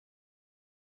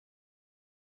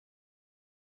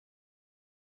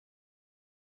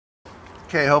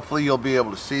Okay, hopefully you'll be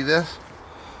able to see this.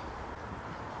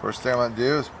 First thing I'm going to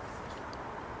do is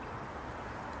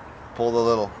pull the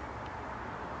little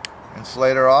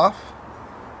insulator off.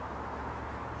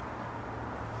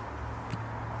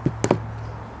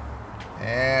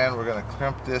 And we're going to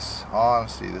crimp this on.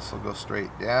 See, this will go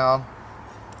straight down.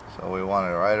 So we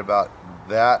want it right about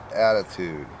that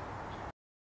attitude.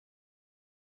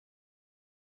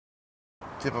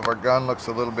 Tip of our gun looks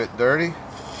a little bit dirty.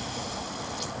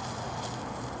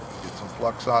 Get some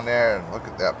flux on there and look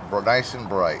at that, nice and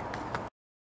bright.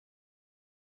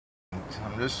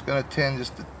 I'm just going to tin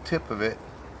just the tip of it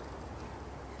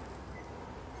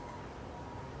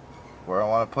where I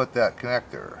want to put that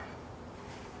connector.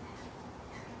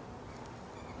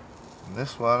 And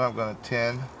this one I'm going to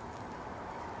tin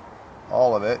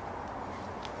all of it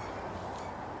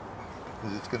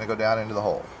because it's going to go down into the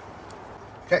hole.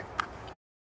 Okay.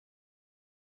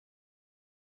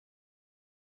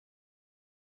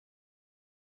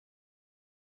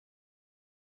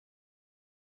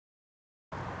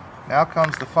 Now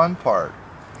comes the fun part.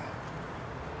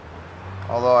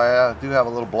 Although I do have a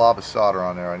little blob of solder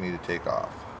on there I need to take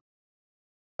off.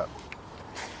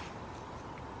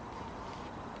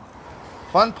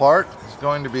 Fun part is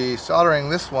going to be soldering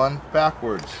this one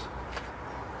backwards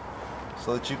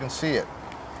so that you can see it.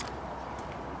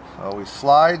 So we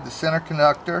slide the center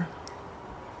conductor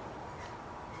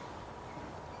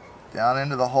down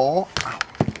into the hole.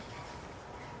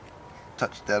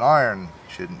 Touch that iron,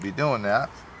 shouldn't be doing that.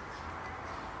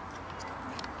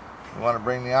 We want to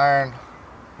bring the iron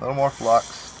a little more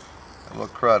flux, a little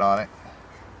crud on it.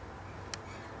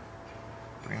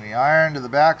 Bring the iron to the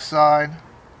back side.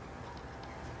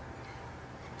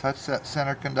 Touch that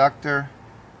center conductor.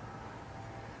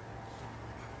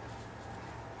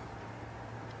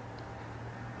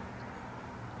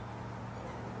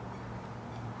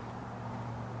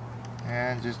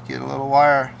 And just get a little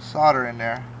wire solder in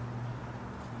there.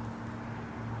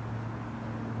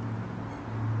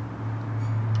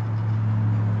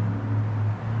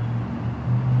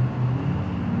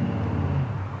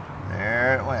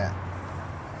 There it went.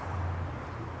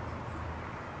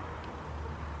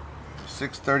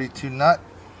 632 nut.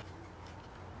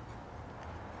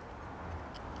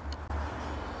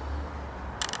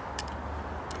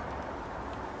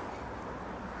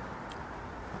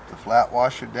 Put the flat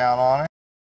washer down on it.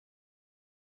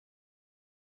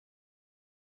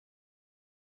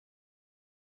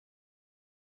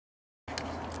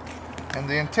 And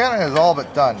the antenna is all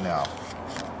but done now.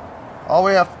 All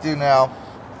we have to do now,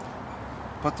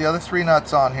 put the other 3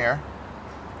 nuts on here.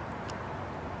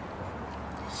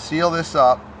 Seal this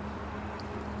up.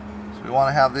 So we want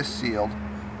to have this sealed.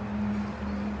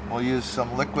 We'll use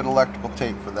some liquid electrical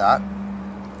tape for that.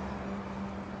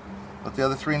 Put the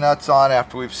other 3 nuts on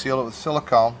after we've sealed it with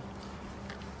silicone.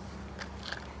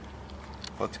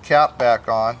 Put the cap back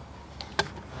on.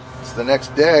 It's the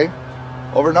next day.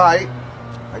 Overnight,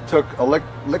 I took a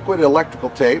liquid electrical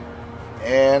tape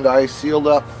and I sealed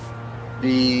up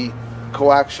the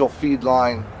coaxial feed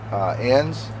line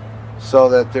ends so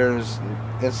that there's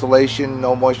insulation,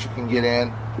 no moisture can get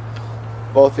in.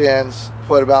 Both ends,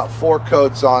 put about 4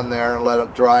 coats on there and let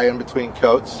it dry in between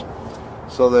coats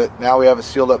so that now we have a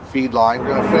sealed up feed line. We're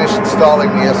going to finish installing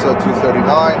the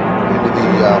SO239 into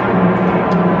the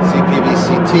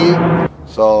CPVCT.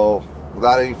 So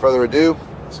without any further ado,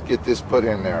 let's get this put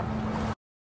in there.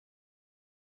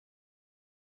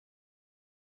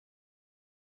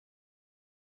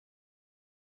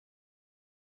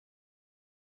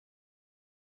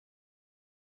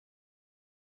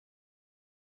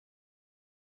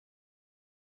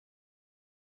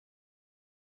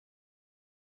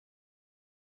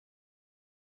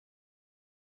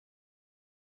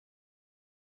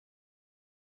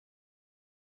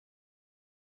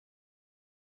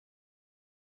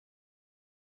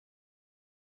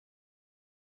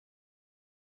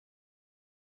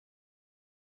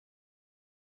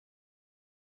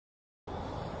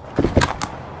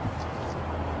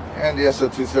 And the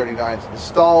SO239 is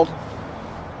installed.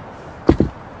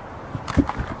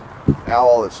 Now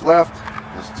all that's left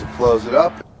is to close it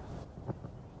up.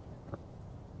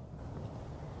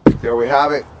 There we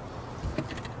have it.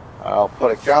 I'll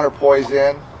put a counterpoise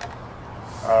in.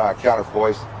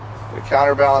 Counterpoise. Put a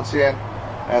counterbalance in.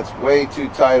 That's way too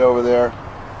tight over there.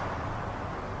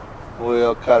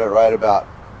 We'll cut it right about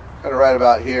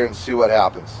here and see what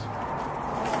happens.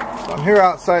 So I'm here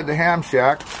outside the ham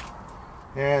shack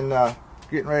and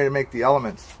getting ready to make the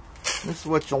elements. This is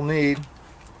what you'll need.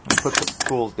 I'll put the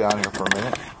tools down here for a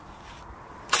minute.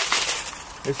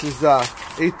 This is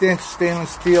 1/8 inch stainless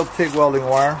steel TIG welding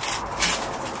wire.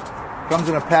 Comes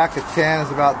in a pack of 10.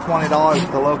 It's about $20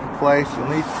 at the local place. You'll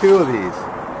need 2 of these.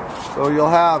 So you'll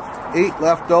have 8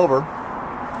 left over.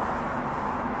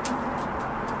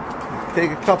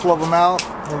 Take a couple of them out.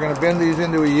 We're going to bend these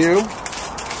into a U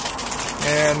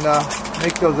and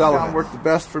make those elements. Work the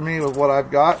best for me with what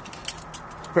I've got.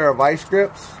 A pair of vice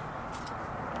grips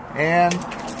and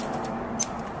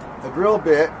a drill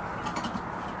bit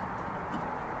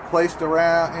placed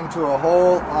around into a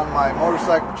hole on my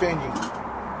motorcycle changing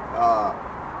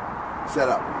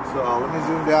setup. So let me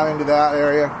zoom down into that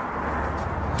area.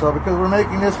 So because we're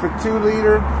making this for 2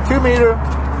 meter,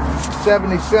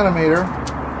 70 centimeter,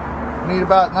 we need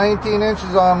about 19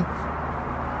 inches on,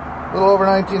 a little over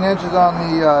 19 inches on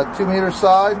the 2 meter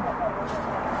side,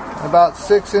 and about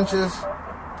 6 inches,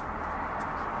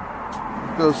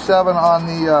 goes 7 on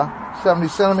the 70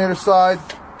 centimeter side.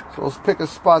 So let's pick a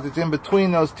spot that's in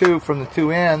between those two from the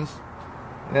 2 ends,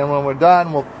 and then when we're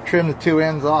done, we'll trim the 2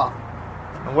 ends off.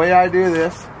 The way I do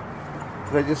this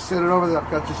is I just sit it over there. I've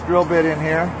got this drill bit in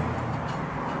here.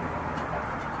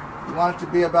 You want it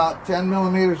to be about 10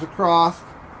 millimeters across,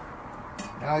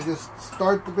 and I just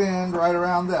start the bend right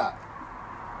around that.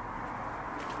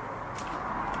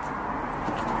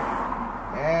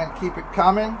 And keep it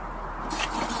coming.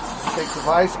 Take the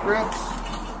vice grips.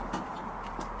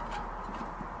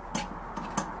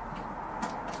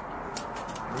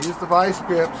 Use the vice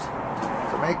grips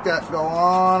to make that go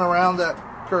on around that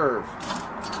curve.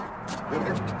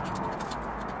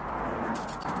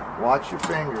 Watch your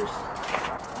fingers.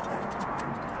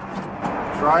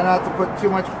 Try not to put too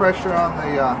much pressure on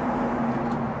the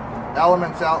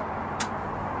elements out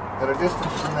at a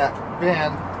distance from that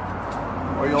bend,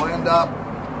 or you'll end up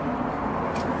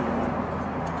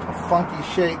a funky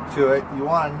shape to it. You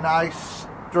want a nice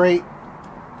straight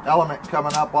element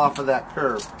coming up off of that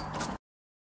curve.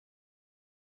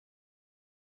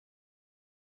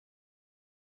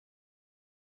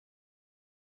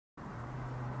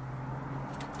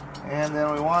 And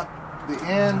then we want the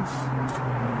ends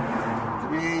to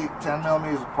be 10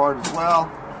 millimeters apart as well.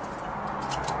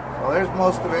 So there's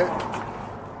most of it.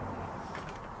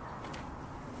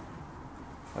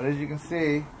 But as you can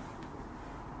see,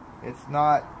 it's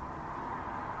not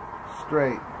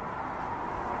straight.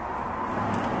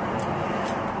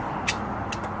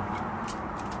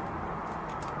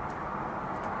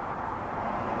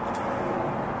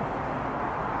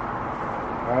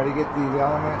 Try to get these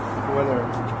elements where they're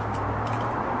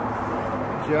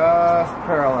just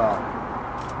parallel.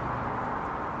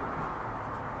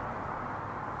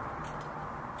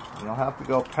 You don't have to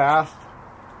go past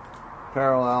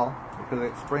parallel because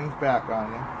it springs back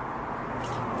on you.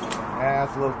 And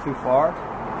that's a little too far,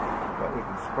 but we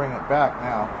can spring it back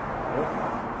now.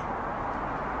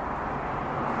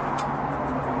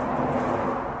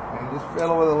 And just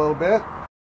fiddle with it a little bit.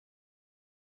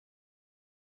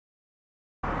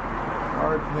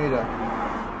 Hard for me to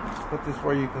put this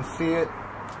where you can see it.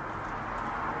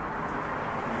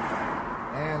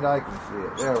 And I can see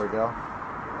it. There we go.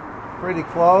 Pretty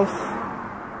close.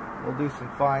 We'll do some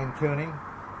fine tuning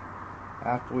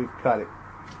after we've cut it,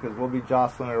 because we'll be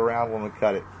jostling it around when we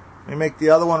cut it. Let me make the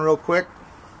other one real quick.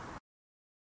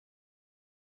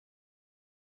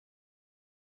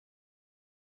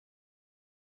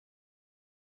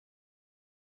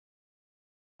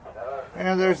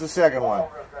 And there's the second one.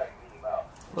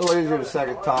 A little easier the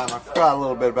second time. I forgot a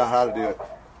little bit about how to do it.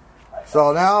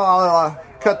 So now I'll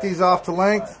cut these off to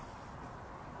length,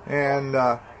 and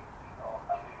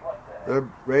they're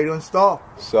ready to install.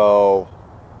 So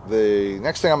the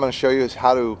next thing I'm going to show you is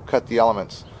how to cut the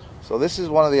elements. So this is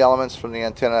one of the elements from the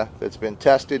antenna that's been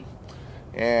tested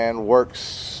and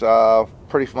works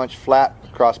pretty much flat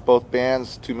across both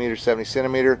bands, 2 meter, 70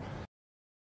 centimeter.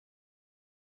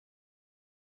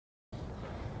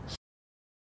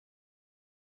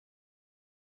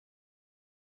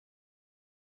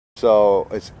 So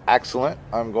it's excellent.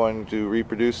 I'm going to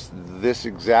reproduce this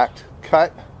exact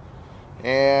cut.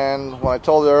 And when I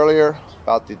told you earlier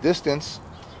about the distance,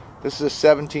 this is a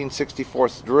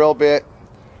 17/64 drill bit.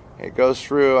 It goes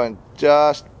through and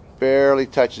just barely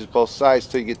touches both sides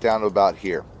till you get down to about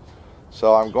here.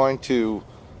 So I'm going to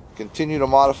continue to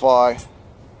modify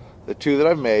the two that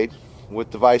I've made with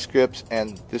the vice grips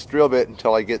and this drill bit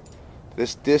until I get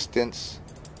this distance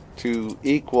to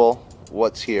equal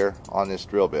what's here on this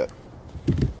drill bit.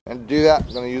 And to do that,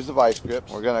 I'm going to use the vice grip.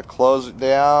 We're going to close it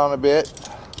down a bit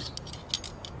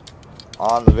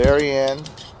on the very end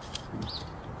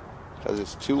because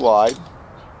it's too wide.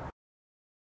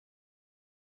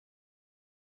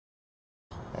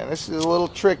 And this is a little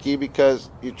tricky because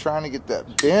you're trying to get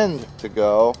that bend to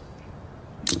go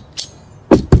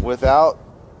without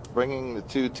bringing the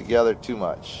two together too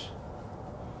much.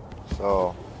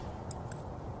 So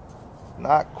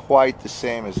not quite the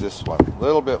same as this one, a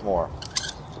little bit more.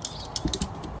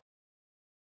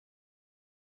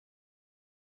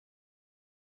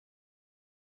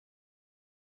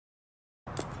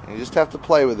 You just have to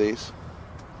play with these.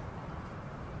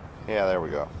 Yeah, there we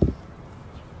go.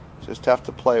 Just have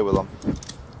to play with them.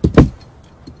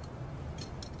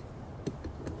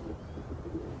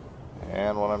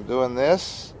 And when I'm doing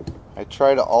this, I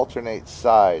try to alternate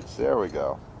sides. There we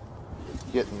go.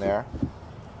 Getting there.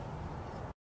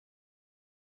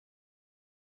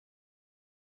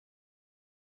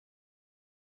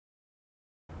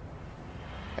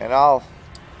 And I'll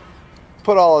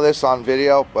put all of this on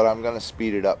video, but I'm going to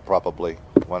speed it up probably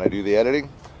when I do the editing,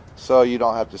 so you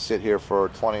don't have to sit here for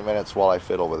 20 minutes while I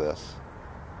fiddle with this.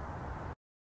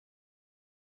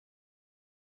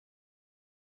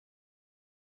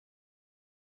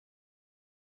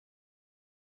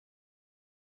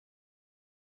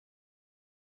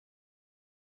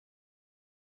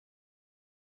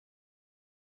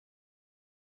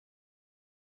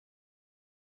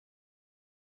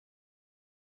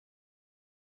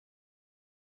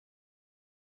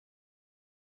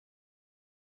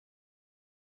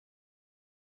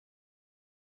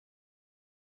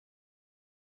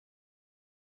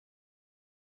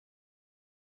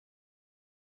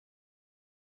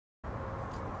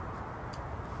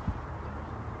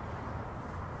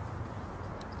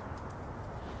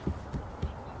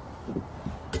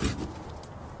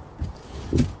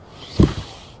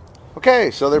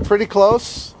 Okay, so they're pretty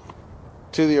close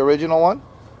to the original one,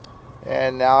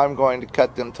 and now I'm going to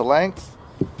cut them to length.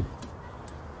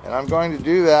 And I'm going to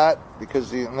do that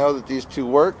because you know that these two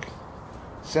work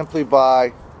simply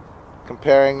by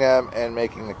comparing them and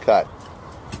making the cut.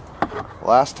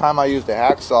 Last time I used a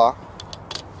hacksaw.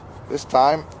 This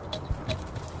time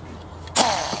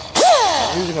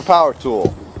I'm using a power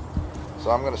tool.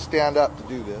 So I'm going to stand up to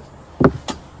do this.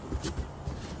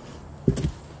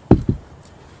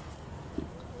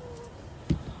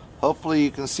 Hopefully you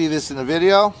can see this in the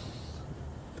video.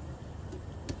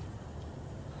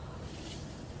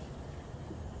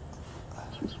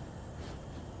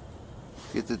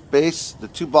 Get the base, the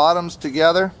two bottoms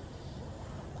together.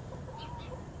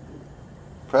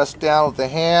 Press down with the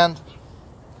hand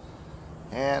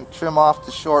and trim off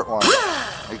the short one.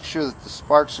 Make sure that the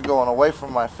sparks are going away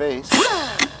from my face.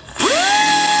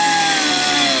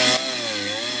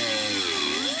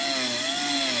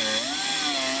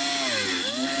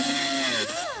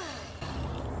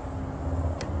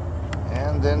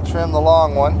 And then trim the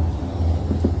long one.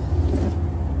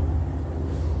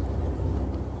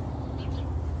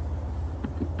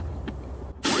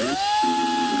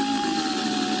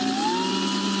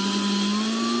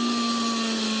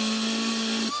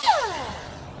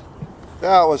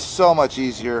 That was so much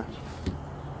easier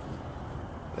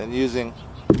than using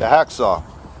the hacksaw.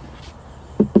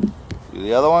 Do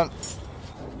the other one.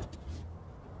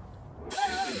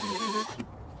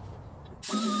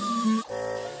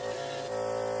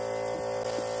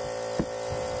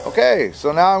 Okay,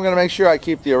 so now I'm going to make sure I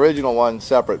keep the original one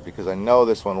separate because I know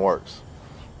this one works.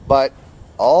 But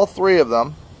all three of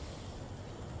them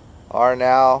are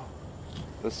now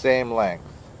the same length.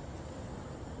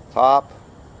 Top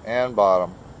and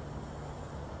bottom.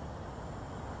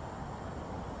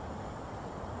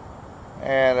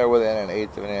 And they're within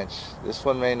 1/8 of an inch. This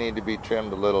one may need to be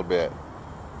trimmed a little bit.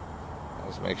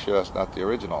 Let's make sure that's not the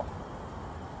original.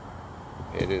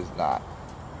 It is not.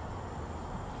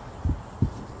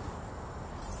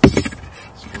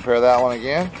 Let's compare that one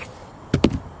again.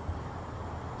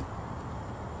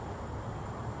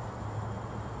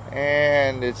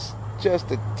 And it's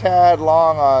just a tad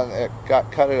long on it,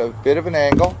 got cut at a bit of an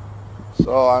angle,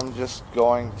 so I'm just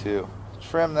going to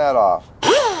trim that off.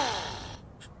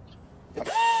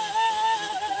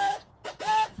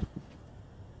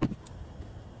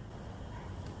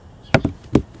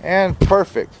 And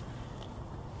perfect.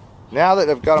 Now that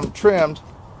I've got them trimmed,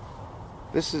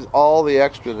 this is all the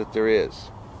extra that there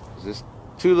is. It's just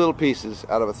two little pieces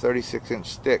out of a 36-inch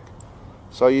stick.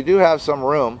 So you do have some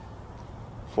room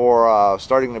for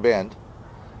starting to bend,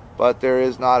 but there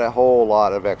is not a whole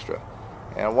lot of extra.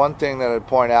 And one thing that I'd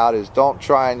point out is don't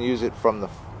try and use it from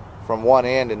one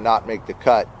end and not make the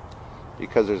cut,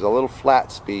 because there's a little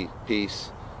flat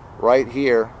piece right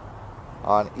here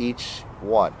on each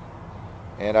one.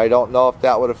 And I don't know if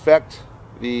that would affect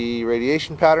the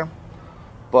radiation pattern,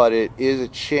 but it is a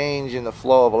change in the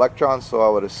flow of electrons, so I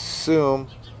would assume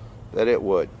that it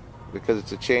would, because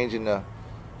it's a change in the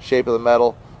shape of the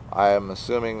metal. I am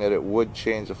assuming that it would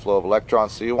change the flow of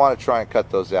electrons, so you want to try and cut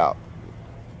those out.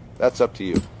 that's up to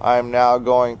you. I'm now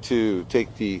going to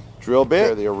take the drill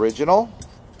bit, the original,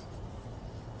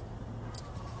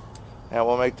 and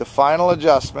we'll make the final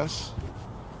adjustments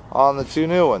on the two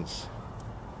new ones.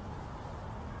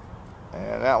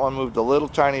 And that one moved a little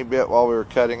tiny bit while we were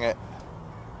cutting it.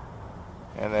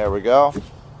 And there we go.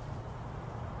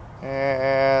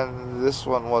 And this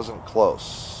one wasn't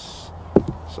close.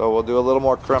 So we'll do a little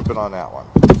more crimping on that one.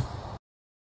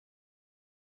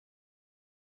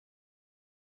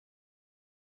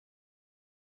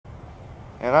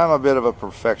 And I'm a bit of a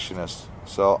perfectionist,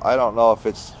 so I don't know if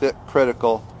it's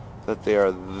critical that they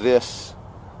are this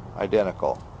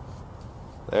identical.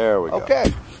 There we go.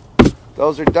 Okay,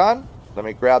 those are done. Let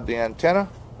me grab the antenna.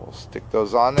 We'll stick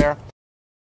those on there.